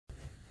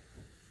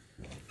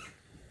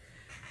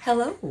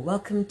Hello,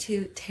 welcome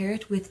to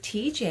Tarot with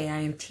TJ.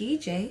 I am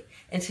TJ,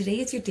 and today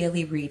is your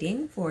daily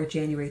reading for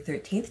January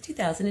 13th,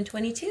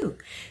 2022.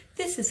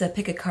 This is a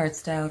pick a card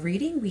style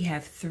reading. We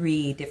have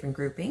 3 different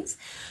groupings.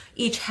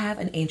 Each have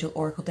an Angel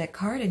Oracle deck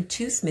card and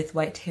 2 Smith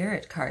White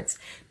Tarot cards.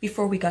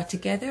 Before we got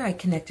together, I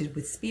connected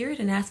with Spirit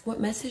and asked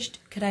what message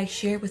could I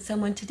share with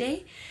someone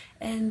today,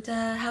 and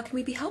how can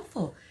we be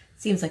helpful?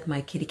 Seems like my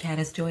kitty cat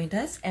has joined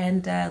us,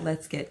 and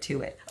let's get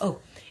to it. Oh,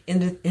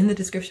 in the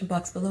description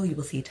box below, you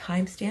will see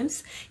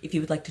timestamps if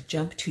you would like to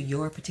jump to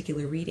your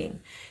particular reading.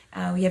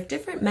 We have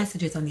different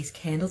messages on these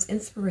candles,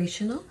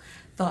 inspirational,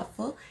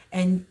 thoughtful,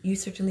 and you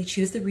certainly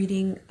choose the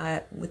reading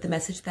with the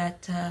message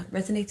that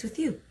resonates with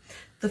you.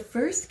 The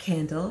first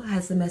candle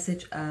has the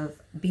message of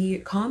be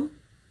calm,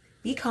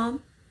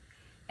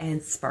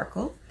 and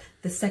sparkle.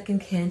 The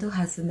second candle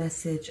has the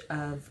message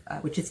of,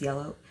 which is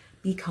yellow,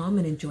 be calm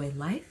and enjoy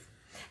life.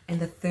 And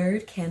the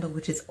third candle,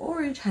 which is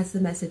orange, has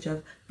the message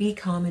of be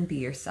calm and be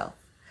yourself.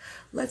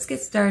 Let's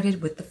get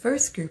started with the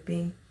first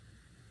grouping,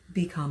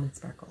 be calm and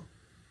sparkle.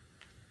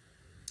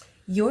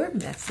 Your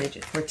message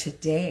for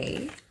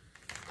today,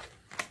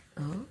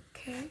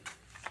 okay.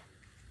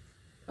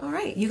 All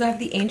right, you have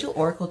the Angel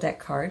Oracle deck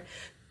card,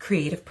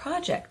 Creative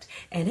Project,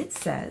 and it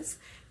says,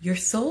 your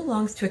soul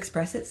longs to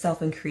express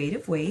itself in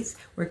creative ways.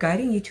 We're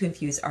guiding you to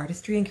infuse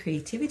artistry and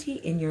creativity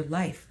in your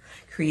life.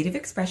 Creative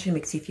expression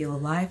makes you feel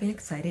alive and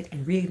excited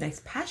and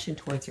reignites passion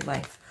towards your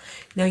life.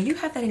 Now you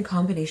have that in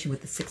combination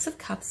with the Six of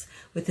Cups,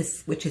 with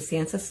this, which is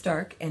Sansa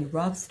Stark and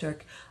Robb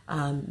Stark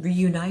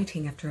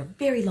reuniting after a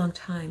very long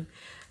time.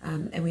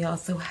 And we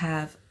also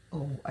have,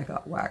 oh, I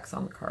got wax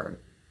on the card.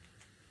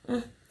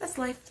 That's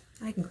life.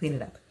 I can clean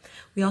it up.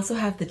 We also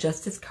have the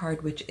Justice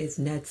card, which is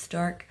Ned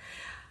Stark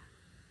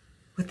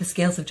with the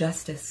Scales of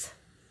Justice.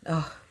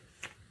 Oh,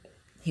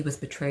 he was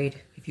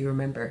betrayed, if you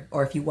remember,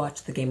 or if you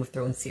watched the Game of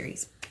Thrones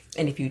series.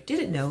 And if you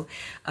didn't know,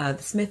 the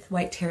Smith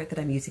White Tarot that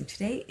I'm using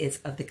today is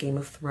of the Game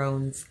of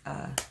Thrones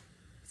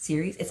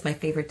series. It's my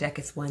favorite deck.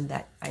 It's one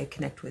that I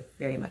connect with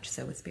very much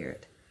so with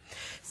Spirit.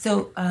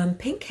 So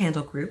Pink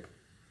Candle Group,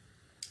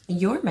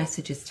 your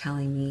message is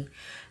telling me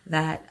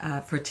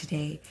that for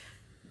today,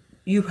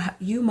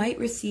 you might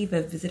receive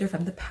a visitor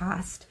from the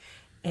past,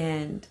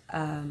 and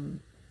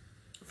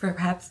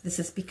perhaps this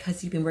is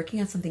because you've been working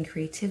on something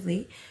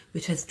creatively,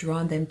 which has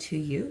drawn them to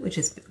you, which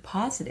is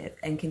positive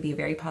and can be a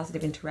very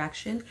positive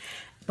interaction.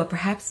 But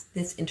perhaps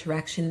this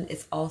interaction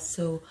is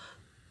also,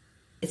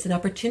 it's an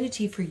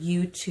opportunity for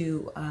you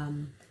to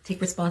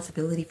take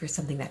responsibility for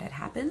something that had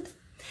happened.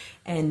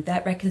 And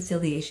that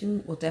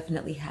reconciliation will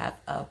definitely have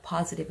a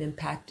positive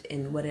impact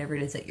in whatever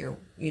it is that you're,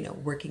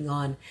 working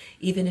on,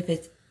 even if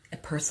it's a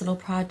personal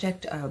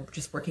project,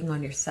 just working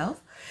on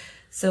yourself.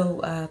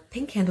 So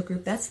Pink Candle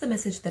Group, that's the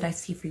message that I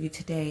see for you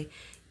today.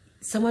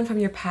 Someone from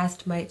your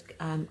past might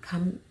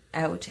come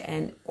out,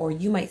 or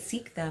you might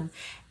seek them,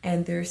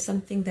 and there's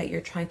something that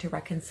you're trying to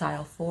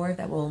reconcile for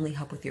that will only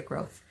help with your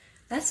growth.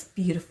 That's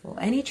beautiful.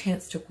 Any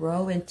chance to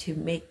grow and to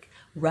make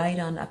right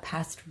on a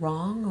past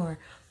wrong or,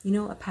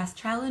 a past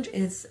challenge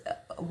is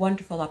a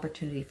wonderful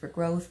opportunity for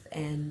growth,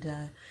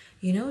 and,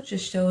 it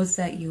just shows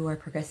that you are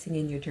progressing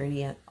in your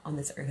journey on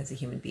this earth as a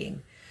human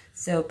being.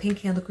 So Pink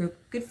Candle Group,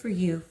 good for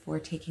you for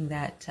taking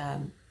that,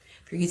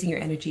 for using your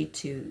energy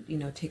to,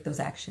 take those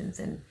actions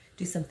and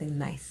do something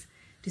nice,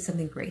 do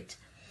something great.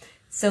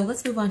 So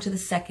let's move on to the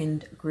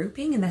second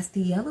grouping, and that's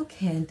the yellow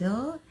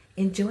candle,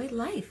 enjoy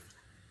life.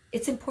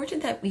 It's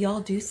important that we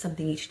all do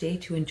something each day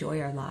to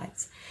enjoy our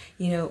lives.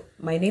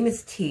 My name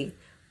is T,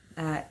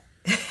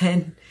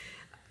 and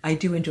I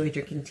do enjoy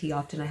drinking tea.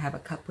 Often I have a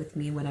cup with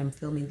me when I'm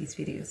filming these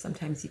videos.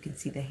 Sometimes you can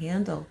see the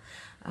handle.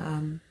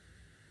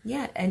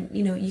 Yeah, and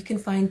you can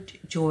find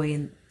joy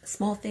in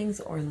small things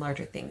or in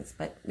larger things,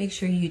 but make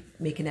sure you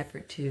make an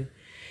effort to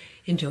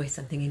enjoy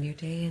something in your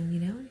day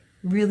and,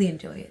 really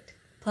enjoy it.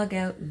 Plug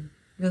out and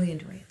really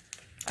enjoy it.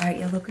 All right,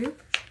 yellow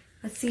group,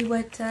 let's see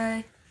what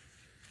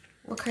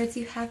cards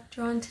you have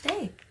drawn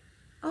today.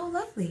 Oh,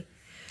 lovely.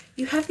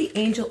 You have the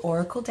Angel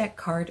Oracle deck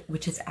card,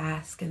 which is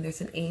Ask, and there's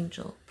an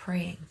angel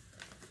praying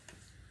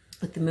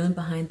with the moon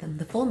behind them,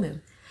 the full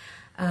moon.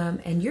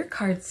 And your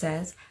card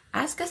says,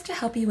 ask us to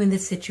help you in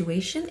this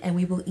situation, and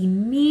we will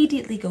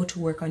immediately go to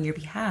work on your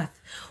behalf.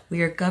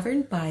 We are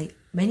governed by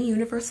many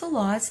universal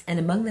laws, and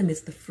among them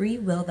is the free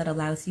will that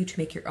allows you to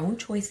make your own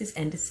choices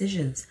and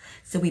decisions.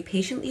 So we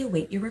patiently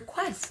await your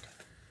request.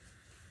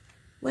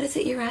 What is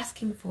it you're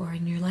asking for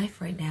in your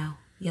life right now,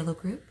 yellow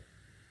group?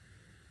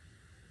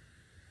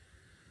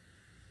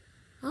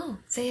 Oh,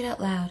 say it out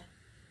loud.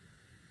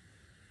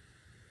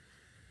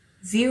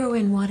 Zero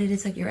in what it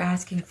is that you're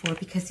asking for,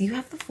 because you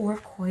have the Four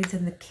of Coins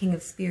and the King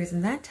of Spears,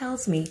 and that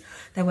tells me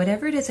that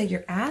whatever it is that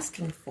you're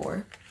asking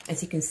for,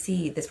 as you can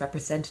see, this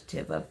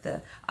representative of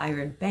the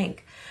Iron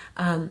Bank,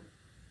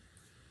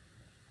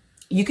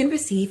 you can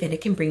receive, and it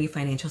can bring you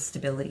financial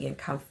stability and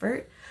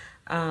comfort.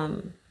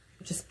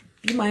 Just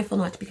be mindful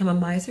not to become a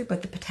miser,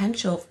 but the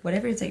potential,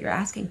 whatever it is that you're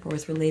asking for,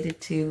 is related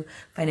to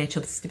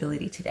financial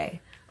stability today.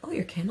 Oh,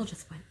 your candle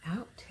just went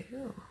out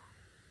too.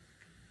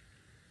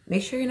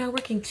 Make sure you're not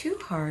working too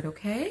hard,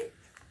 okay?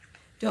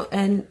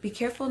 And be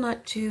careful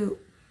not to,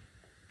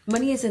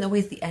 money isn't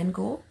always the end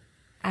goal.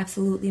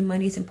 Absolutely,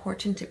 money is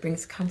important. It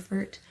brings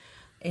comfort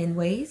in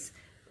ways,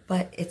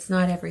 but it's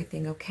not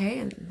everything, okay?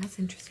 And that's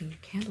interesting. Your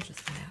candle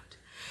just went out.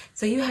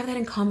 So you have that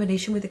in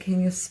combination with the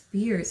King of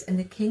Spears. And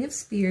the King of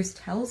Spears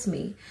tells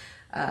me,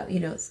 you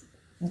know,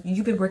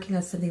 you've been working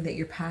on something that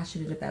you're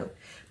passionate about.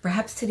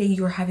 Perhaps today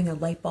you're having a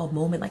light bulb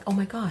moment like, oh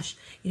my gosh,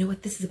 you know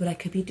what? This is what I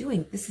could be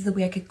doing. This is the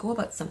way I could go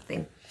about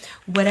something.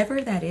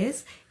 Whatever that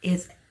is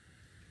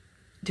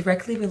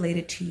directly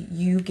related to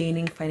you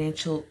gaining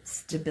financial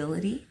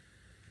stability,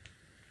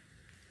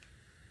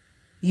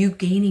 you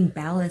gaining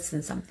balance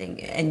in something,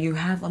 and you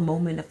have a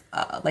moment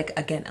of, like,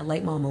 again, a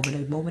light bulb moment,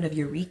 a moment of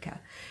eureka.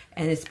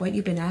 And it's what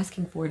you've been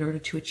asking for in order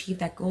to achieve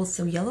that goal.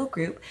 So yellow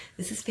group,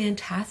 this is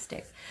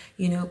fantastic.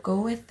 You know, go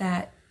with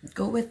that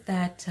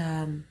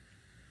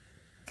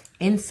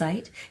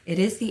insight. It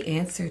is the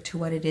answer to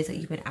what it is that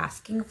you've been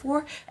asking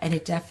for, and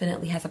it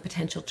definitely has a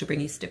potential to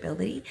bring you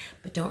stability.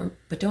 But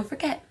don't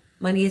forget,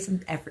 money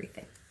isn't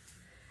everything.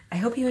 I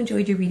hope you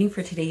enjoyed your reading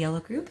for today, yellow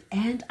group,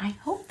 and I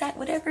hope that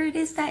whatever it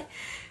is that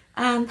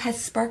has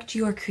sparked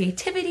your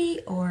creativity,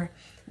 or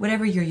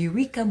whatever your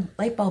eureka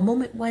light bulb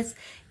moment was,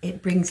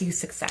 it brings you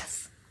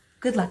success.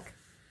 Good luck.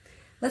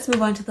 Let's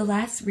move on to the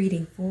last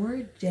reading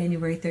for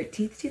January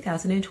 13th,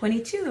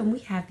 2022. And we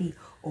have the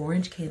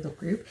orange candle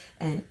group.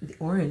 And the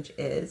orange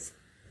is,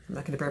 I'm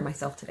not going to burn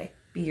myself today.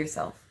 Be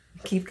yourself.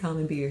 Keep calm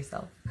and be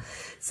yourself.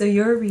 So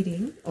you're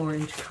reading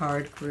orange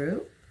card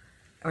group,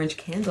 orange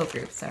candle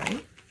group,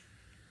 sorry.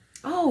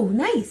 Oh,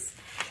 nice.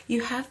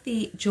 You have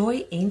the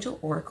Joy Angel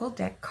Oracle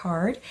deck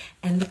card,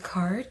 and the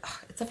card,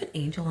 it's of an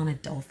angel on a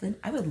dolphin.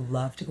 I would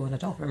love to go on a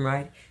dolphin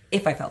ride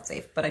if I felt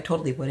safe, but I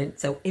totally wouldn't.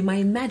 So in my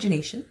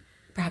imagination,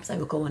 perhaps I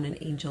will go on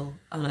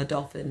a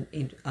dolphin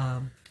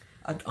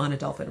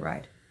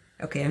ride.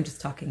 Okay, I'm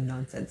just talking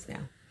nonsense now.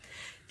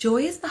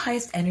 Joy is the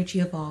highest energy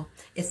of all.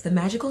 It's the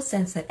magical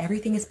sense that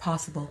everything is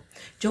possible.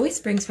 Joy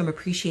springs from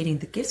appreciating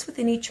the gifts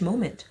within each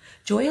moment.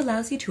 Joy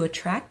allows you to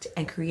attract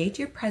and create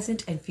your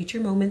present and future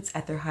moments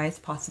at their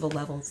highest possible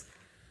levels.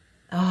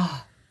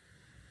 Ah,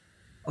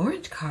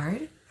 orange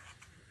card.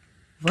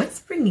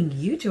 What's bringing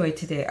you joy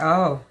today?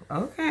 Oh,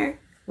 okay.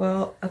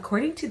 Well,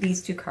 according to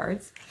these two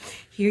cards,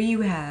 here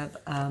you have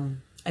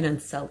an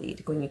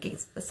Unsullied going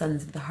against the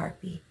Sons of the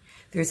Harpy.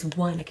 There's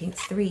 1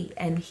 against 3.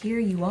 And here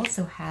you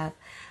also have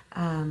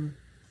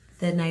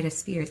the Knight of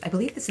Spears. I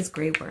believe this is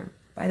Grey Worm.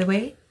 By the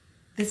way,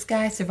 this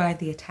guy survived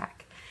the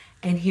attack.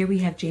 And here we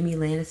have Jaime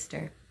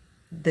Lannister,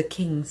 the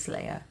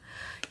Kingslayer.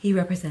 He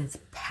represents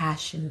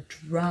passion,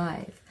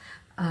 drive,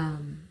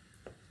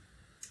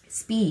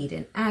 speed,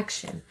 and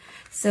action.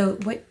 So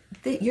what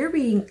your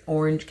reading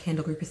orange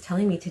candle group is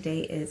telling me today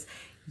is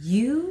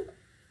you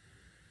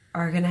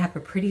are going to have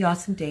a pretty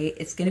awesome day.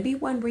 It's going to be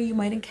one where you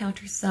might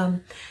encounter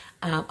some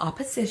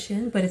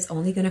opposition, but it's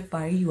only going to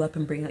fire you up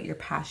and bring out your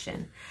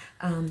passion.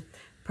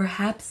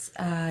 Perhaps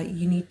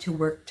you need to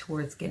work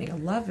towards getting a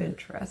love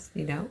interest,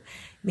 you know.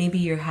 Maybe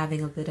you're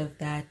having a bit of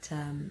that,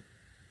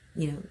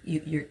 you know,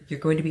 you're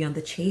going to be on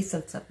the chase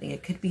of something.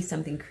 It could be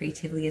something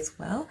creatively as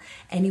well.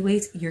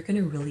 Anyways, you're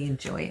going to really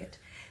enjoy it.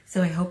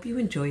 So I hope you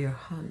enjoy your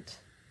hunt.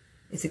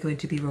 Is it going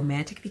to be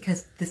romantic?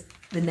 Because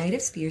the Knight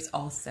of Spears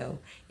also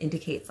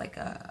indicates like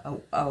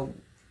a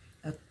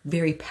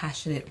very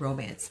passionate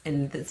romance.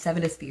 And the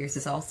Seven of Spears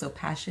is also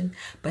passion,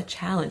 but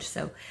challenge.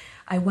 So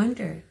I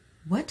wonder,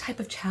 what type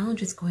of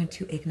challenge is going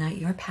to ignite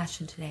your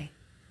passion today?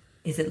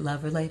 Is it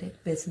love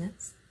related,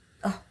 business?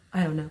 Oh,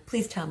 I don't know.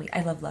 Please tell me.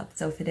 I love love.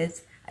 So if it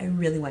is, I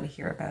really want to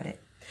hear about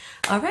it.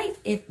 All right.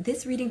 If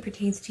this reading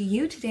pertains to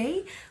you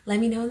today, let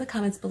me know in the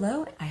comments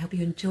below. I hope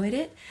you enjoyed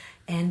it,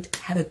 and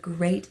have a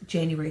great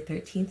January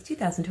 13th,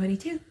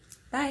 2022.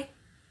 Bye.